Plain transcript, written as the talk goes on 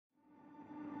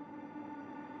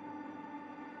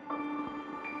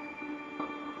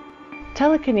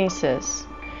Telekinesis,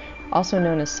 also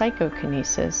known as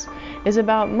psychokinesis, is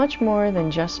about much more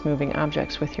than just moving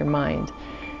objects with your mind.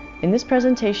 In this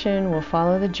presentation, we'll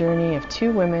follow the journey of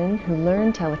two women who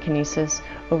learned telekinesis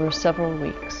over several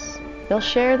weeks. They'll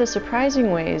share the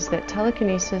surprising ways that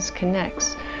telekinesis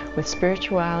connects with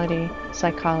spirituality,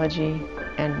 psychology,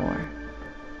 and more.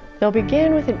 They'll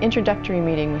begin with an introductory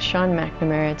meeting with Sean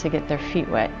McNamara to get their feet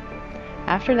wet.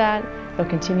 After that, they'll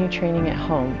continue training at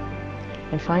home.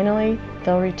 And finally,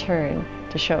 they'll return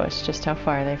to show us just how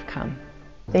far they've come.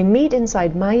 They meet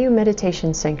inside Mayu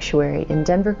Meditation Sanctuary in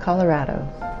Denver, Colorado.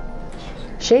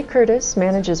 Shay Curtis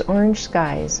manages Orange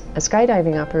Skies, a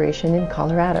skydiving operation in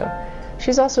Colorado.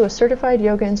 She's also a certified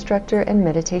yoga instructor and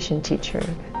meditation teacher.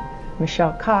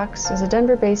 Michelle Cox is a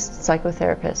Denver-based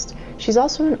psychotherapist. She's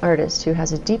also an artist who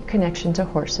has a deep connection to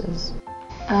horses.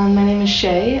 My name is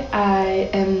Shay. I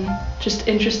am just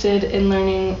interested in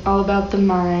learning all about the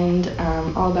mind,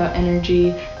 all about energy,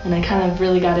 and I kind of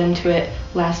really got into it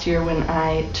last year when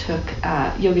I took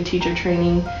yoga teacher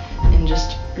training and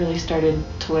just really started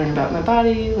to learn about my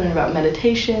body, learn about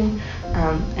meditation,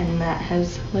 and that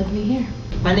has led me here.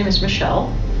 My name is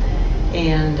Michelle,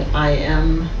 and I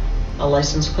am a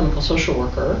licensed clinical social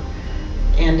worker,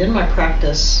 and in my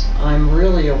practice I'm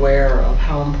really aware of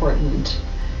how important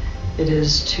it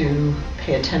is to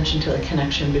pay attention to the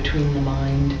connection between the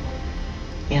mind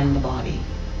and the body.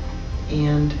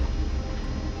 And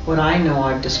what I know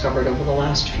I've discovered over the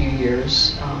last few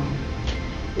years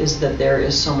is that there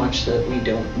is so much that we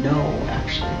don't know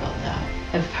actually about that.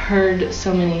 I've heard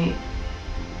so many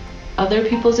other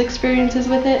people's experiences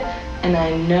with it, and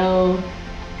I know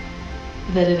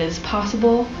that it is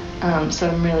possible, so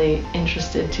I'm really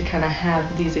interested to kind of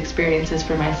have these experiences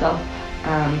for myself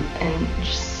and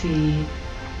just see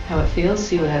how it feels,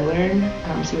 see what I learn,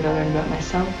 see what I learn about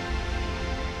myself.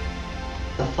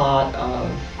 The thought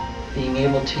of being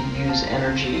able to use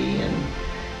energy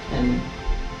and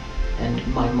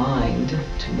my mind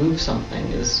to move something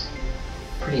is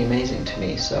pretty amazing to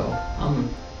me, so I'm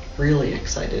really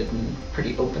excited and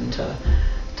pretty open to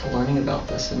learning about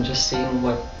this and just seeing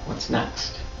what's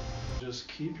next. Just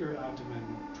keep your abdomen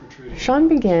protruding. Sean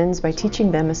begins by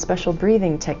teaching them a special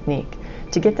breathing technique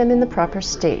to get them in the proper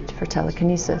state for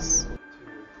telekinesis.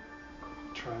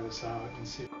 Try this out and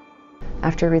see.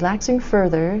 After relaxing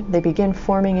further, they begin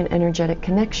forming an energetic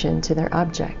connection to their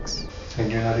objects.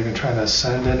 And you're not even trying to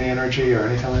send any energy or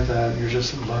anything like that. You're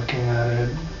just looking at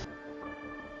it.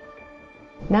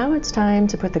 Now it's time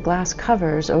to put the glass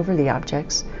covers over the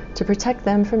objects to protect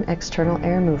them from external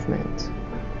air movement.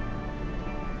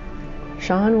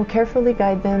 Sean will carefully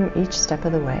guide them each step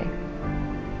of the way.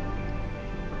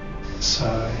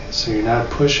 So you're not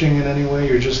pushing in any way,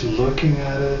 you're just looking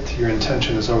at it. Your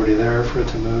intention is already there for it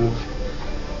to move.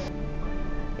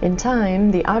 In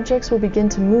time, the objects will begin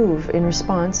to move in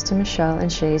response to Michelle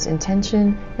and Shay's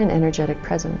intention and energetic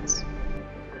presence.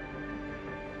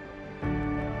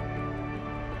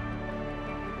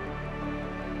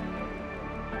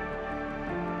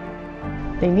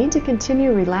 They need to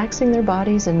continue relaxing their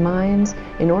bodies and minds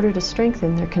in order to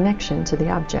strengthen their connection to the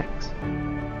objects.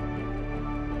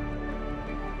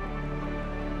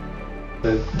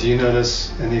 Do you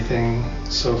notice anything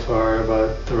so far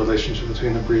about the relationship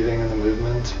between the breathing and the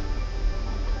movement?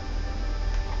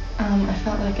 I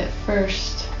felt like at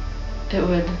first it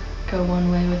would go one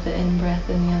way with the in-breath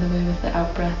and the other way with the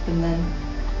out-breath, and then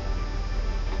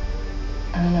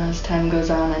I don't know, as time goes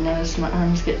on I notice my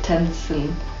arms get tense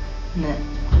and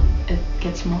it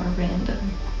gets more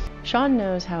random. Sean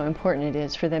knows how important it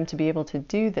is for them to be able to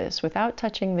do this without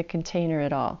touching the container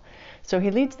at all, so he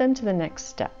leads them to the next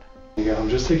step. You go,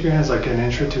 just take your hands like an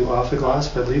inch or two off the glass,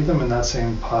 but leave them in that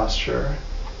same posture.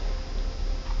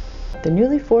 The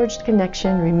newly forged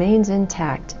connection remains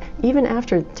intact even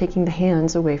after taking the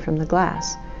hands away from the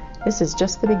glass. This is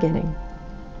just the beginning.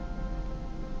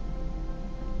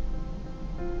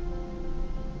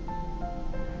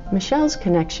 Michelle's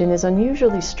connection is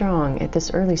unusually strong at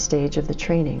this early stage of the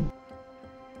training.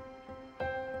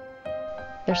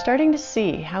 They're starting to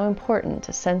see how important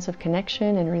a sense of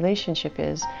connection and relationship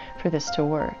is for this to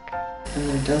work. And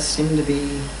there does seem to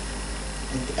be,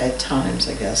 at times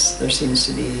I guess, there seems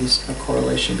to be a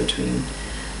correlation between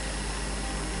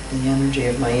the energy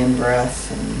of my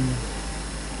in-breath and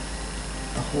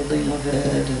the holding of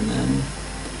it, and then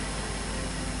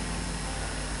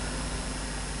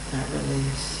that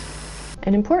release.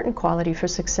 An important quality for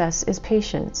success is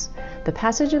patience. The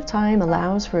passage of time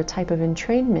allows for a type of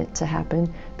entrainment to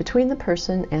happen between the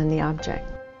person and the object.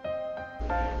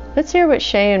 Let's hear what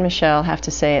Shay and Michelle have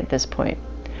to say at this point.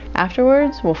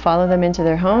 Afterwards, we'll follow them into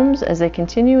their homes as they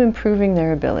continue improving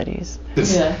their abilities.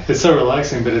 It's so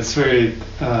relaxing, but it's very,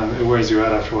 it wears you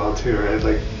out after a while too, right?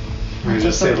 Like, can you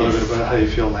just say a little bit about how you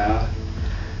feel now?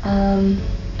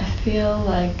 I feel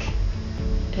like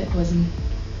it was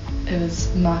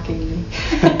mocking me.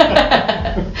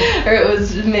 Or it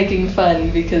was making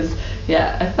fun because,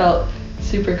 yeah, I felt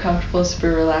super comfortable,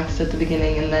 super relaxed at the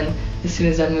beginning, and then as soon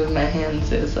as I moved my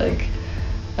hands, it was like,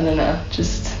 I don't know,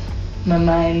 just my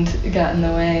mind got in the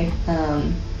way.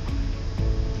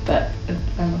 But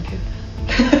I'm okay with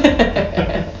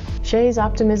that. Shay's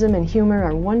optimism and humor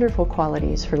are wonderful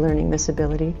qualities for learning this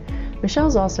ability.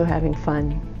 Michelle's also having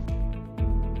fun.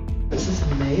 This is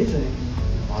amazing.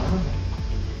 Wow.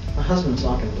 My husband's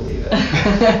not going to believe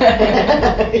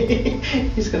it.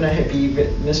 He's going to be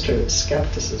Mr.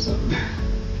 Skepticism.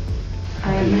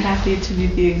 I am happy to be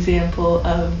the example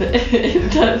of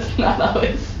it does not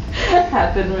always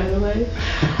happen right away.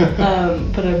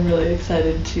 But I'm really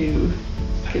excited to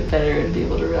get better and be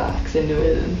able to relax into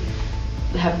it and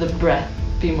have the breath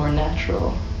be more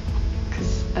natural.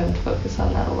 Because I would focus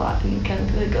on that a lot and kind of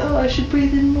be like, oh, I should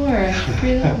breathe in more, I should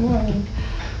breathe out more.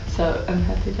 So I'm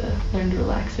happy to learn to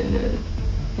relax into it.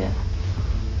 Yeah.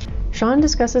 Sean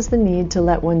discusses the need to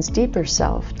let one's deeper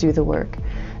self do the work,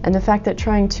 and the fact that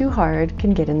trying too hard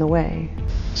can get in the way.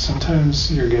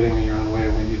 Sometimes you're getting in your own way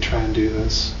when you try and do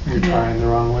this. You're trying the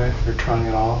wrong way, you're trying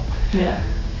it all. Yeah.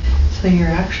 So you're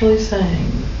actually saying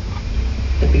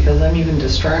that because I'm even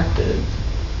distracted,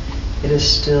 it is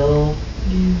still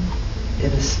you.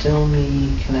 It is still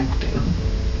me connecting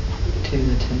to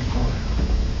the tinfoil.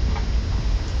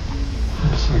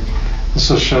 It's like, this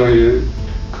will show you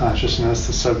consciousness,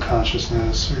 the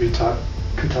subconsciousness, or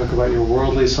could talk about your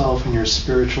worldly self and your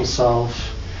spiritual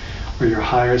self, or your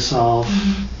higher self.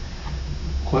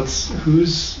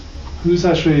 Who's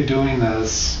actually doing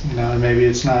this? And maybe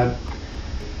it's not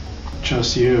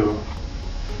just you.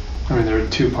 I mean, there are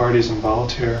two parties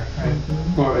involved here, right?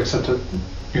 Or except that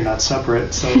you're not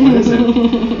separate. So what is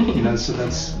it? So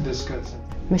that's this good.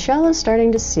 Michelle is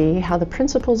starting to see how the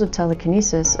principles of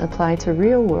telekinesis apply to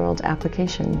real-world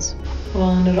applications.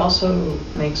 Well, and it also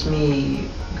makes me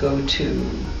go to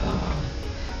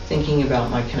thinking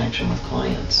about my connection with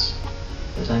clients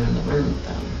as I'm in the room with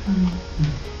them,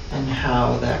 and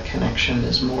how that connection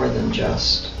is more than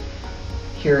just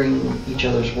hearing each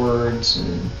other's words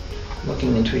and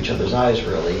looking into each other's eyes,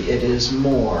 really. It is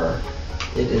more.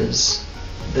 It is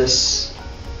this,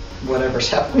 whatever's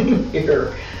happening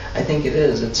here. I think it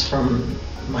is. It's from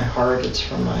my heart, it's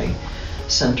from my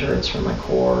center, it's from my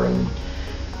core, and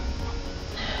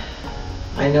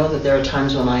I know that there are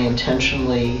times when I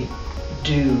intentionally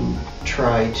do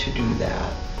try to do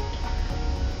that,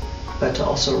 but to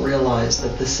also realize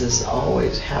that this is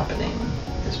always happening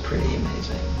is pretty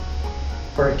amazing,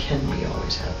 or it can be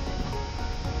always happening.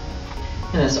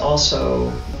 And it's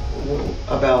also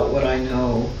about what I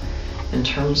know in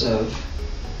terms of,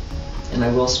 and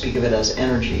I will speak of it as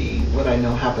energy, what I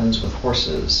know happens with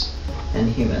horses and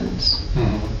humans,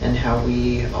 and how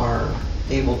we are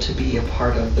able to be a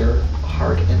part of their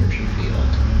heart energy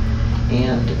field,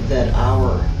 and that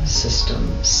our system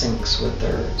syncs with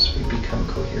theirs. We become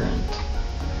coherent.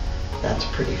 That's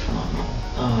pretty phenomenal.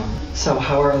 So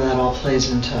however that all plays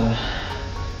into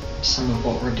some of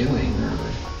what we're doing, or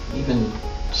even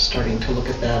starting to look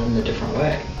at that in a different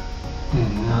way.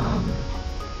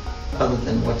 Other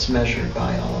than what's measured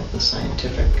by all of the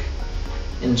scientific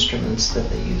instruments that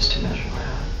they use to measure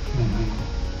that.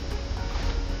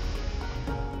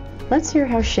 Let's hear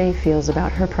how Shay feels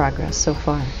about her progress so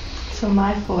far. So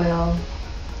my foil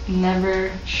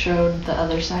never showed the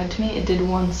other side to me. It did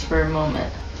once for a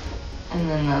moment, and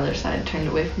then the other side turned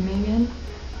away from me again.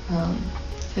 So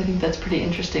I think that's pretty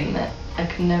interesting that I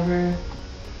could never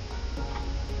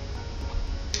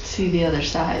see the other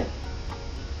side.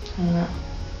 I don't know.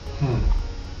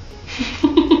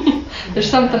 There's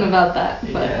something about that,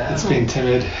 but it's being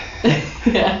timid.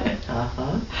 Yeah.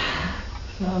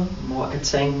 So, It's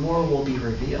saying more will be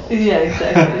revealed. Yeah,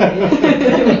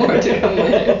 exactly. More to come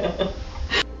later.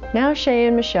 Now Shay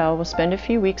and Michelle will spend a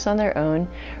few weeks on their own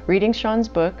reading Sean's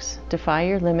books, Defy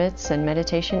Your Limits and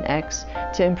Meditation X,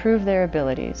 to improve their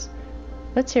abilities.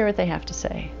 Let's hear what they have to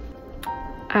say.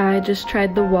 I just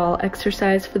tried the wall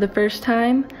exercise for the first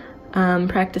time.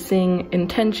 Practicing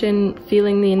intention,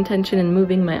 feeling the intention and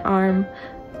moving my arm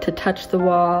to touch the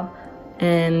wall,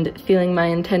 and feeling my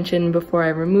intention before I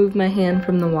remove my hand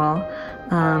from the wall.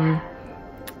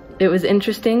 It was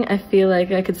interesting. I feel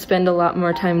like I could spend a lot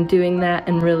more time doing that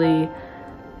and really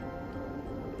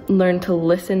learn to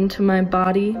listen to my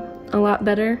body a lot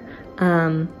better.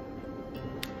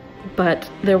 but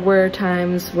there were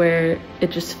times where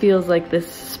it just feels like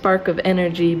this spark of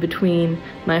energy between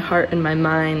my heart and my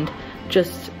mind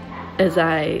just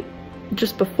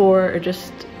before or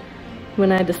just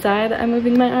when I decide I'm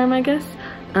moving my arm, I guess.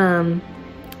 So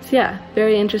yeah,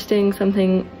 very interesting,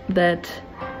 something that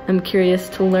I'm curious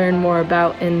to learn more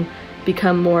about and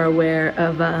become more aware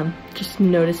of, just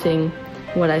noticing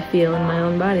what I feel in my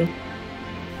own body.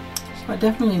 So I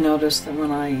definitely notice that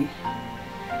when I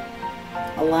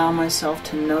allow myself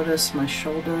to notice my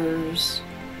shoulders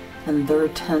and their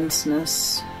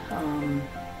tenseness,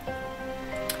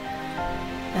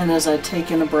 and as I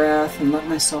take in a breath and let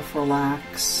myself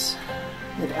relax,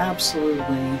 it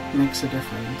absolutely makes a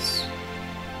difference.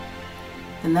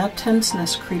 And that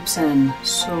tenseness creeps in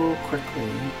so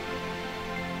quickly.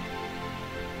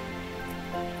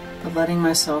 But letting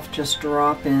myself just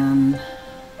drop in,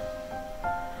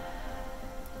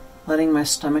 letting my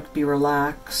stomach be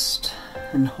relaxed,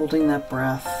 and holding that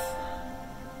breath.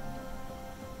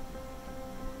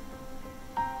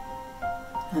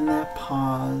 And that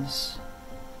pause.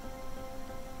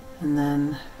 And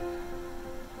then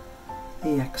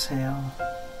the exhale.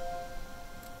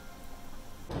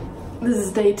 This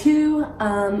is day 2.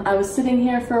 I was sitting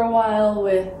here for a while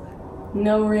with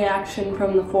no reaction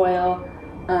from the foil,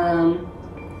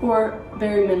 or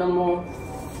very minimal.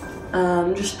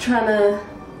 Just trying to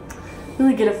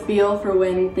really get a feel for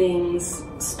when things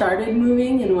started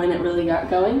moving and when it really got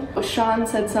going. Sean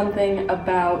said something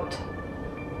about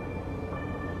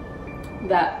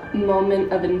that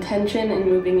moment of intention in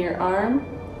moving your arm,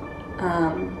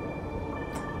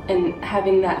 and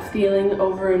having that feeling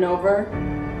over and over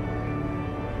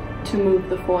to move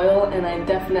the foil, and I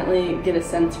definitely get a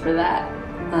sense for that,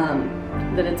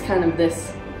 that it's kind of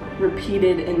this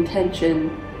repeated intention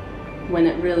when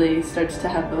it really starts to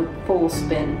have a full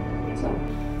spin. So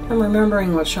I'm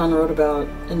remembering what Sean wrote about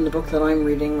in the book that I'm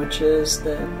reading, which is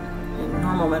that in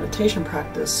normal meditation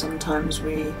practice, sometimes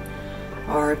we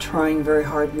are trying very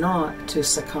hard not to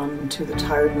succumb to the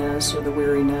tiredness or the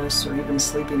weariness or even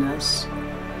sleepiness.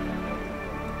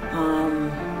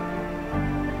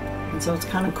 And so it's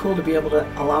kind of cool to be able to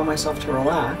allow myself to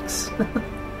relax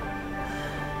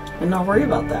and not worry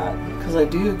about that, because I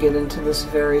do get into this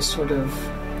very sort of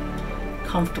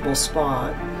comfortable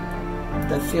spot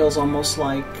that feels almost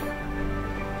like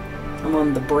I'm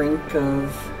on the brink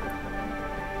of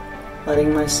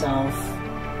letting myself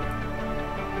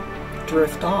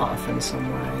drift off in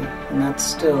some way, and that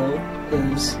still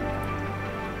is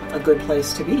a good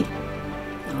place to be.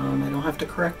 I don't have to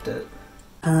correct it.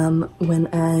 When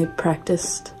I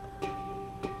practiced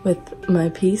with my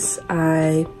piece,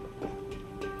 I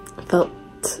felt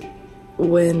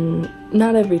when,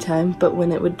 not every time, but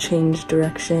when it would change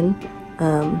direction,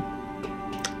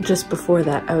 just before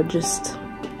that, I would just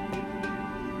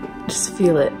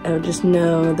feel it. I would just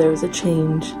know there was a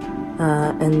change,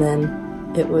 and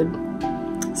then it would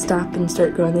stop and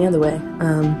start going the other way.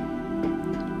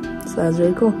 So that was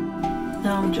really cool.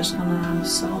 Now I'm just gonna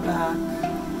settle back.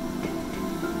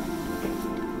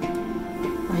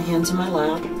 My hands in my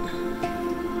lap.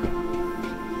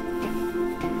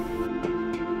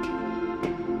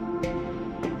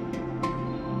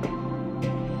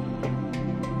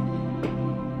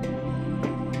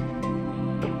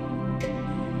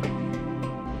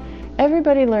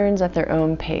 Everybody learns at their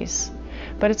own pace,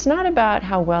 but it's not about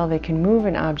how well they can move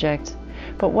an object,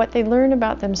 but what they learn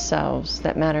about themselves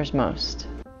that matters most.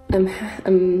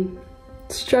 I'm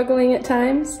struggling at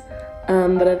times,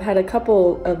 but I've had a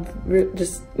couple of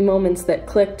just moments that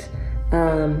clicked,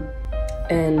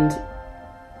 and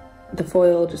the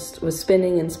foil just was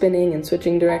spinning and spinning and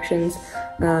switching directions,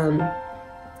 and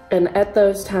at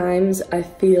those times I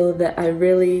feel that I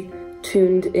really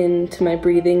tuned into my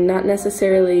breathing, not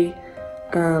necessarily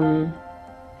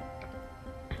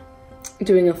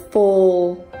doing a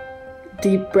full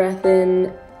deep breath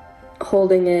in,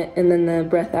 holding it, and then the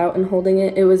breath out and holding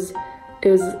it. It was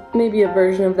maybe a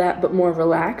version of that, but more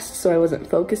relaxed, so I wasn't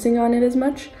focusing on it as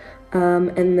much.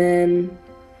 And then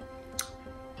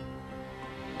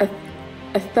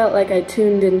I felt like I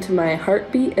tuned into my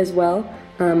heartbeat as well,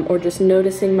 or just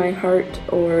noticing my heart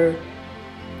or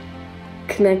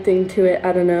connecting to it.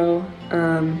 I don't know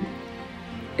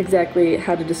exactly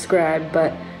how to describe,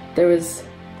 but there was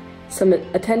some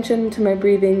attention to my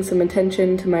breathing, some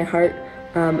attention to my heart,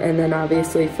 and then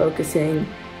obviously focusing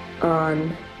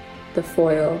on the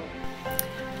foil.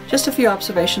 Just a few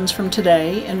observations from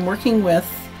today in working with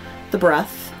the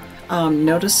breath,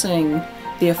 noticing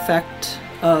the effect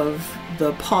of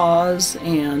the pause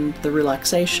and the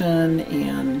relaxation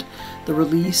and the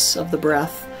release of the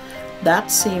breath.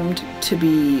 that seemed to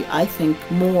be, I think,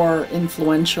 more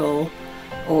influential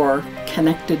or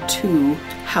connected to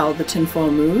how the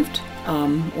tinfoil moved,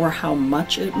 or how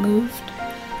much it moved.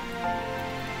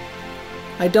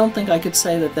 I don't think I could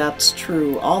say that that's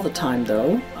true all the time,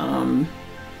 though,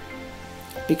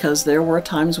 because there were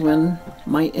times when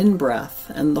my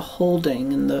in-breath and the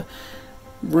holding and the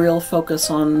real focus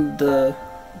on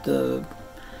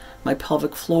my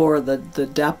pelvic floor, the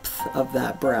depth of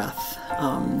that breath,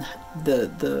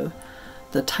 the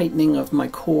tightening of my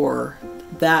core,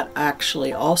 that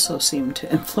actually also seemed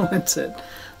to influence it.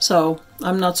 So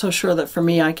I'm not so sure that for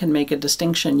me I can make a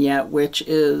distinction yet which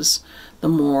is the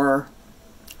more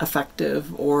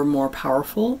effective or more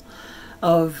powerful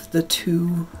of the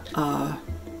two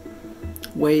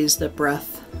ways that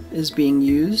breath is being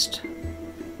used,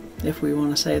 if we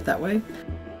want to say it that way.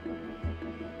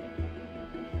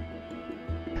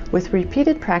 With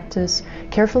repeated practice,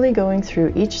 carefully going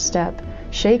through each step,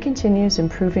 Shay continues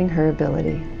improving her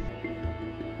ability.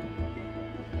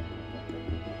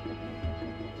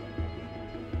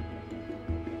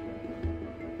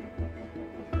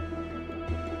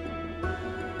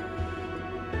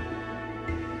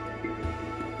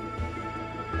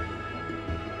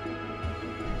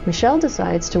 Michelle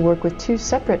decides to work with two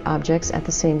separate objects at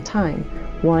the same time,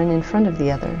 one in front of the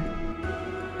other.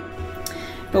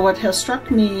 But what has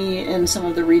struck me in some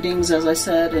of the readings, as I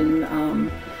said, and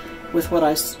with what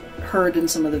I heard in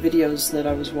some of the videos that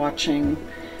I was watching,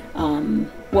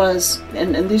 was,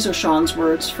 and these are Sean's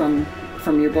words from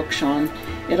your book, Sean,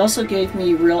 it also gave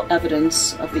me real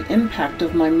evidence of the impact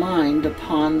of my mind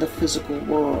upon the physical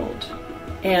world.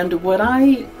 And what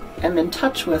I am in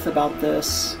touch with about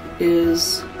this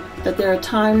is that there are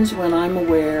times when I'm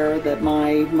aware that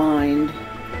my mind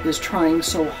is trying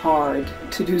so hard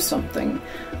to do something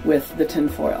with the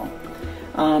tinfoil,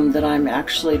 that I'm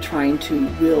actually trying to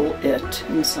will it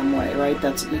in some way, right?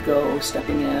 That's ego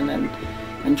stepping in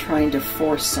and trying to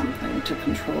force something to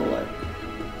control it.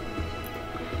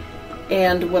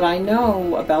 And what I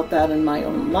know about that in my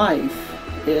own life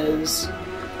is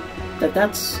that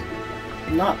that's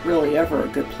not really ever a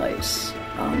good place.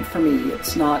 For me,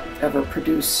 it's not ever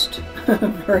produced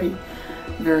very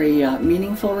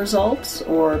meaningful results,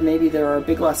 or maybe there are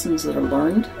big lessons that are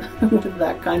learned with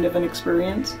that kind of an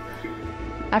experience.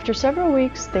 After several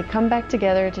weeks, they come back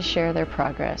together to share their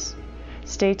progress.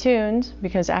 Stay tuned,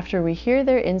 because after we hear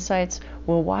their insights,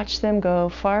 we'll watch them go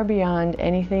far beyond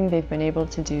anything they've been able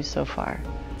to do so far.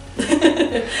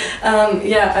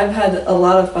 Yeah, I've had a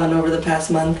lot of fun over the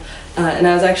past month, and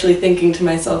I was actually thinking to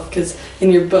myself, because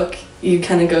in your book you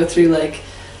kind of go through, like,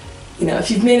 you know,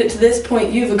 if you've made it to this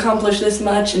point, you've accomplished this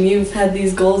much, and you've had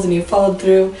these goals, and you've followed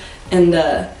through. And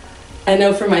I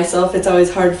know for myself, it's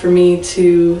always hard for me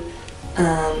to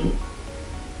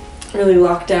really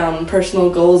lock down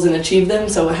personal goals and achieve them.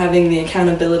 So having the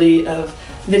accountability of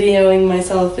videoing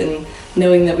myself and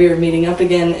knowing that we were meeting up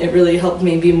again, it really helped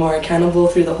me be more accountable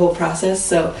through the whole process.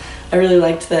 So I really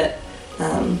liked that.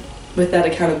 With that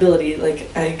accountability,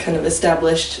 like, I kind of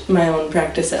established my own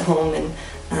practice at home, and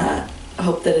I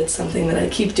hope that it's something that I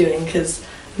keep doing, because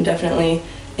I'm definitely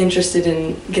interested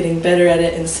in getting better at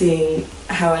it and seeing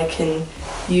how I can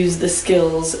use the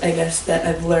skills, I guess, that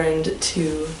I've learned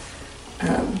to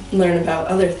learn about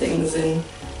other things and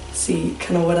see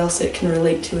kind of what else it can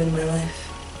relate to in my life.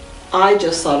 I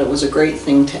just thought it was a great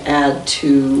thing to add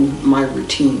to my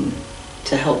routine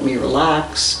to help me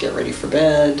relax, get ready for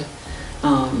bed.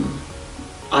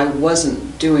 I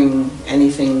wasn't doing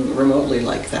anything remotely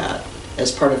like that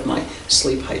as part of my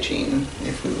sleep hygiene,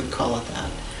 if we would call it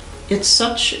that. It's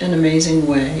such an amazing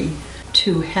way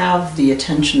to have the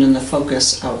attention and the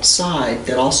focus outside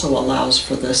that also allows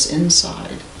for this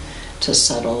inside to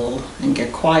settle and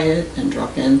get quiet and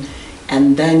drop in,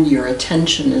 and then your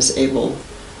attention is able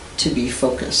to be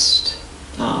focused.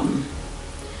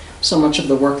 So much of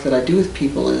the work that I do with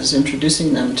people is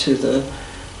introducing them to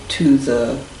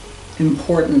the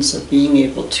importance of being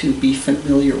able to be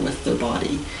familiar with their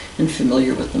body and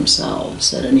familiar with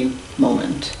themselves at any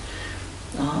moment.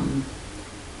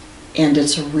 And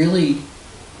it's really,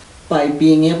 by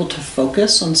being able to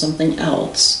focus on something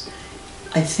else,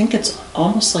 I think it's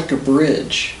almost like a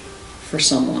bridge for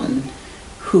someone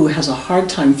who has a hard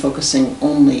time focusing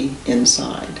only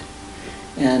inside,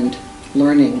 and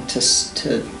learning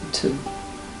to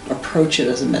approach it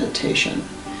as a meditation,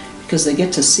 because they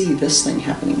get to see this thing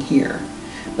happening here,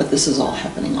 but this is all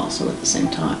happening also at the same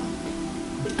time.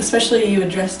 Especially, you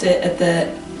addressed it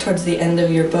towards the end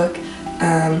of your book,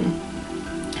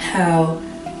 how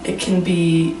it can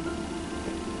be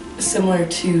similar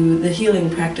to the healing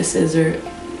practices, or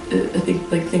I think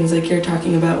like things like you're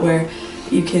talking about, where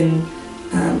you can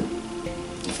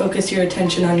focus your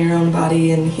attention on your own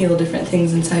body and heal different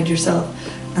things inside yourself.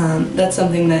 That's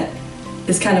something that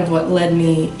is kind of what led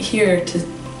me here to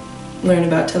learn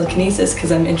about telekinesis,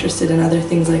 because I'm interested in other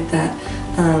things like that.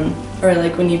 Or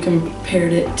like when you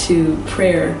compared it to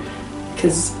prayer,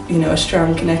 because, you know, a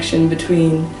strong connection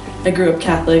between, I grew up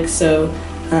Catholic, so,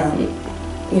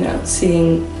 you know,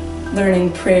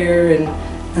 learning prayer and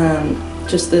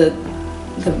just the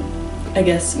I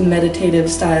guess,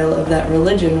 meditative style of that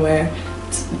religion, where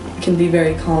it can be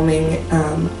very calming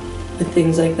with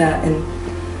things like that.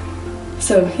 And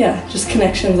so, yeah, just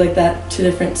connections like that to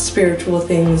different spiritual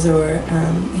things or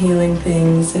healing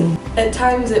things. And at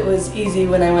times it was easy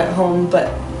when I went home, but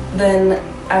then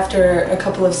after a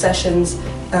couple of sessions,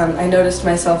 I noticed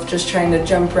myself just trying to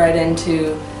jump right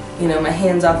into, you know, my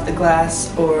hands off the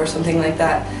glass or something like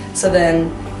that. So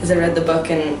then, as I read the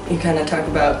book, and you kind of talk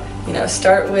about, you know,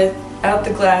 start with out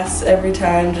the glass every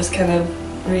time, just kind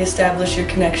of reestablish your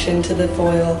connection to the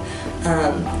foil.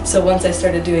 So once I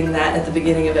started doing that at the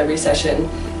beginning of every session,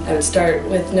 I would start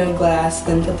with no glass,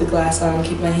 then put the glass on,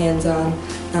 keep my hands on.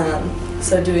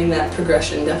 So doing that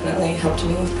progression definitely helped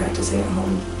me with practicing at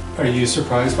home. Are you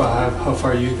surprised by how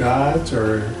far you got,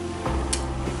 or?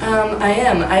 I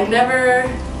am. I've never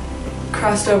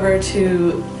crossed over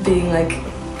to being like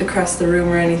across the room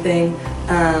or anything,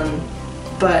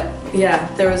 but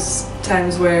yeah, there was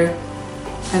times where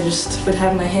I just would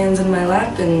have my hands in my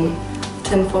lap and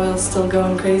tinfoil's still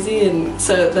going crazy, and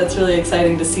so that's really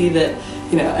exciting to see that,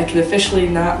 you know, I could officially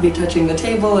not be touching the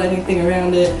table, anything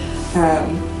around it,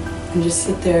 and just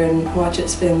sit there and watch it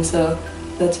spin. So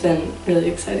that's been really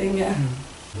exciting, yeah.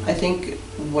 I think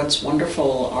what's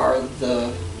wonderful are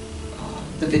the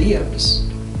videos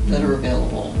that are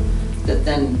available that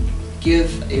then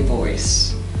give a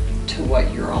voice to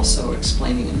what you're also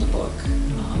explaining in the book,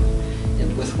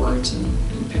 with words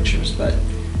and pictures. But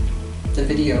the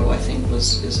video, I think,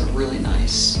 is a really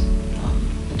nice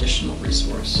additional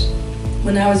resource.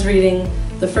 When I was reading,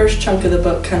 the first chunk of the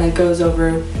book kind of goes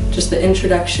over just the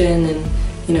introduction and,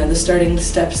 you know, the starting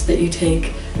steps that you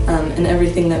take, and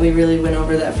everything that we really went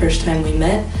over that first time we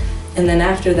met. And then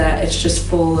after that, it's just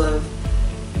full of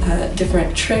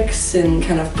different tricks and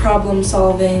kind of problem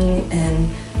solving and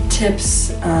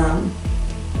tips.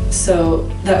 So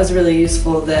that was really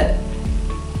useful that,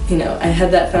 you know, I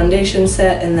had that foundation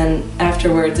set, and then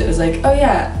afterwards it was like, oh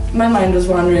yeah, my mind was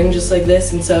wandering just like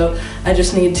this, and so I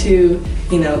just need to,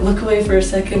 you know, look away for a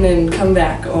second and come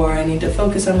back, or I need to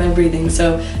focus on my breathing.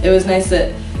 So it was nice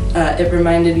that it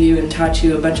reminded you and taught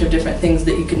you a bunch of different things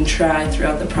that you can try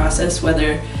throughout the process,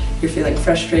 whether you're feeling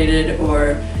frustrated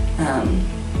or,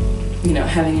 you know,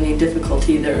 having any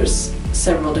difficulty. There's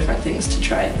several different things to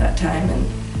try at that time and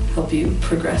help you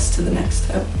progress to the next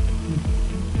step.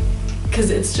 Because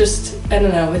it's just, I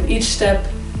don't know, with each step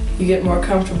you get more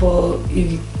comfortable,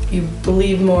 you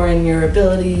believe more in your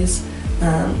abilities.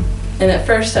 And at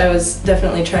first I was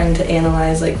definitely trying to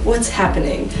analyze, like, what's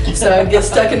happening? So I would get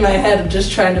stuck in my head of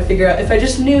just trying to figure out, if I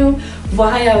just knew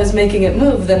why I was making it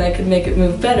move, then I could make it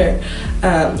move better.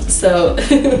 So,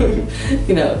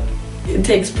 you know, it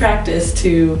takes practice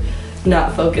to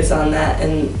not focus on that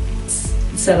and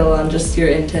settle on just your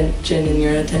intention and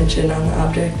your attention on the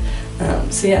object.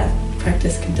 So yeah,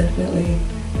 practice can definitely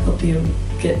help you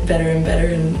get better and better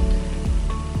and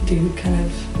do kind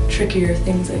of trickier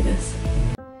things, I guess.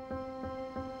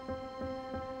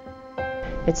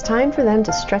 It's time for them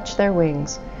to stretch their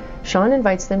wings. Sean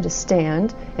invites them to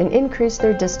stand and increase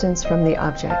their distance from the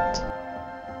object.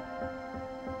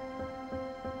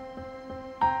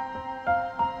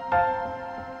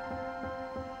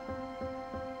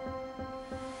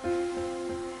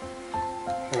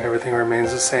 Everything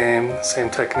remains the same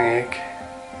technique.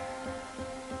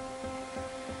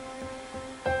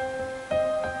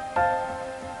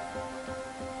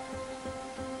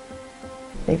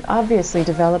 They've obviously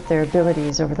developed their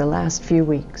abilities over the last few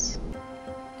weeks.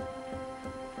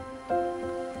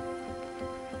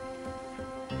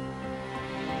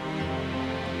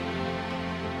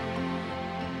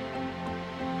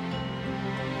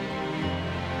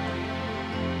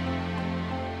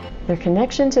 Their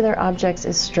connection to their objects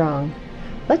is strong.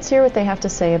 Let's hear what they have to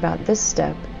say about this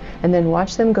step, and then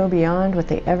watch them go beyond what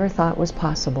they ever thought was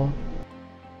possible.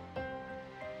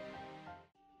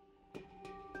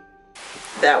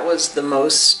 That was the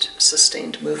most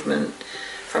sustained movement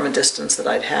from a distance that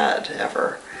I'd had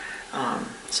ever.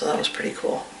 So that was pretty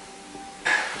cool.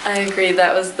 I agree,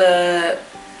 that was the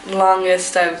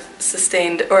longest I've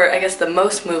sustained, or I guess the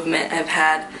most movement I've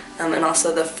had, and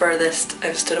also the furthest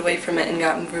I've stood away from it and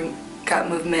got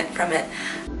movement from it.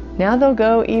 Now they'll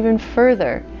go even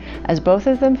further. as both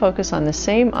of them focus on the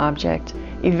same object,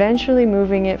 eventually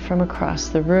moving it from across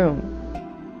the room.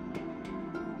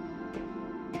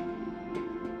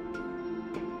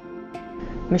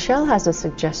 Michelle has a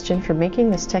suggestion for making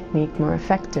this technique more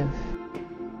effective.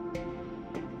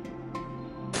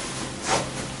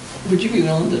 Would you be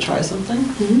willing to try something?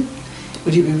 Mm-hmm.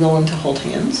 Would you be willing to hold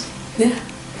hands? Yeah.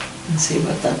 And see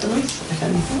what that does, if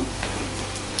anything?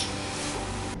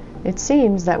 It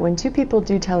seems that when two people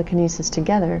do telekinesis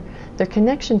together, their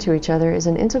connection to each other is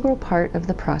an integral part of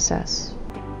the process.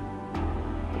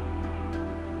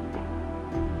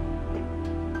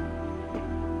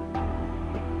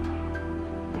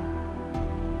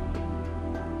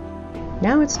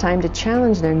 Now it's time to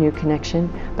challenge their new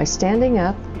connection by standing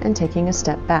up and taking a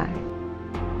step back.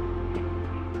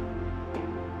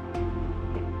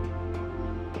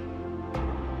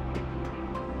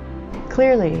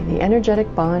 Clearly, the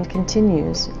energetic bond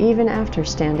continues even after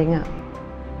standing up.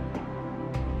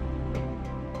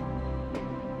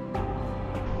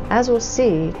 As we'll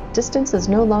see, distance is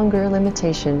no longer a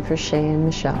limitation for Shay and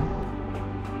Michelle.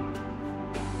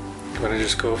 You want to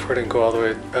just go for it and go all the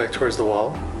way back towards the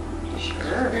wall?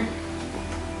 Sure.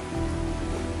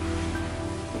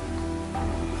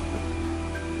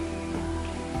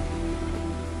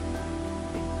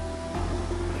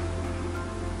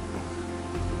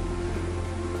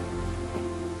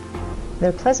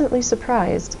 They're pleasantly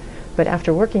surprised, but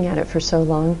after working at it for so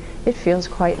long, it feels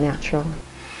quite natural.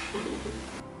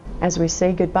 As we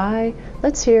say goodbye,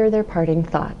 let's hear their parting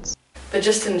thoughts. But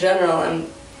just in general, I'm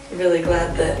really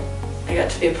glad that I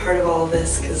got to be a part of all of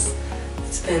this, because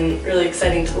it's been really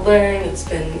exciting to learn. It's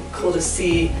been cool to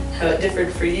see how it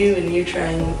differed for you, and you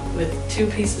trying with 2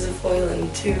 pieces of foil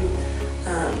and 2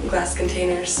 glass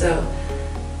containers. So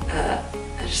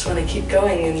I just want to keep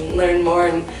going and learn more,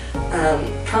 and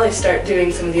probably start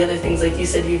doing some of the other things. Like you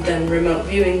said, you've done remote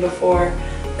viewing before.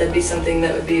 That'd be something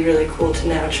that would be really cool to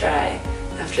now try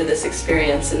after this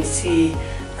experience, and see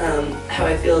how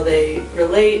I feel they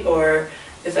relate, or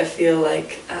if I feel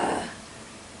like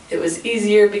it was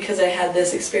easier because I had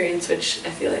this experience, which I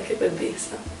feel like it would be.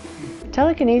 So.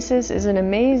 Telekinesis is an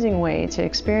amazing way to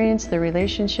experience the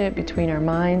relationship between our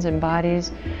minds and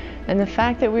bodies, and the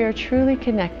fact that we are truly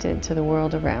connected to the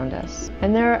world around us.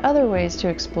 And there are other ways to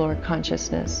explore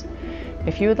consciousness.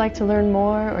 If you would like to learn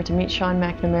more or to meet Sean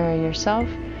McNamara yourself,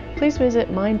 please visit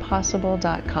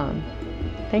mindpossible.com.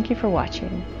 Thank you for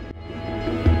watching.